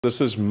This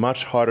is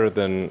much harder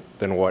than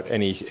what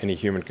any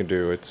human can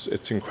do.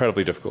 It's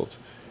incredibly difficult.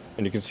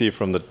 And you can see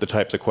from the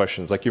types of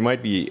questions. Like, you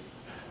might be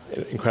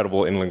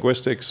incredible in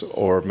linguistics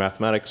or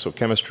mathematics or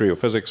chemistry or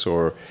physics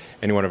or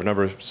any one of a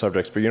number of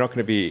subjects, but you're not going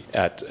to be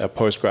at a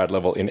postgrad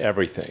level in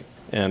everything.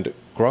 And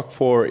Grok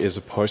 4 is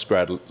a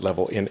postgrad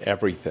level in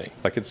everything.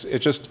 Like, it's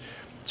just,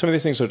 some of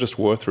these things are just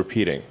worth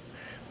repeating.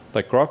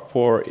 Like, Grok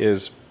 4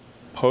 is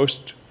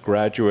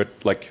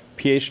postgraduate, like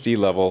PhD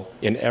level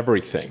in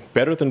everything.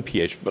 Better than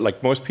PhD, but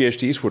like most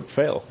PhDs would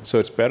fail. So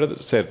it's better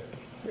that said,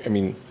 I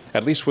mean,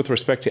 at least with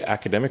respect to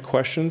academic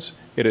questions,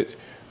 I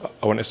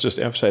want to just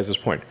emphasize this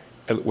point.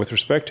 With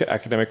respect to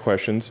academic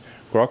questions,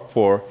 Grok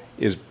 4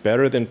 is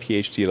better than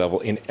PhD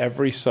level in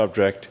every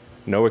subject,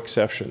 no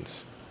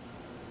exceptions.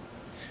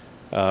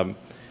 Now,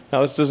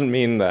 this doesn't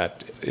mean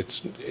that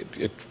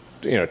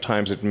at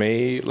times it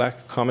may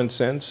lack common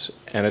sense,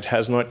 and it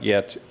has not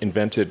yet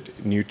invented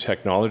new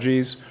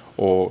technologies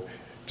or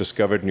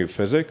discovered new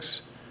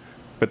physics,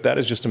 but that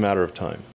is just a matter of time.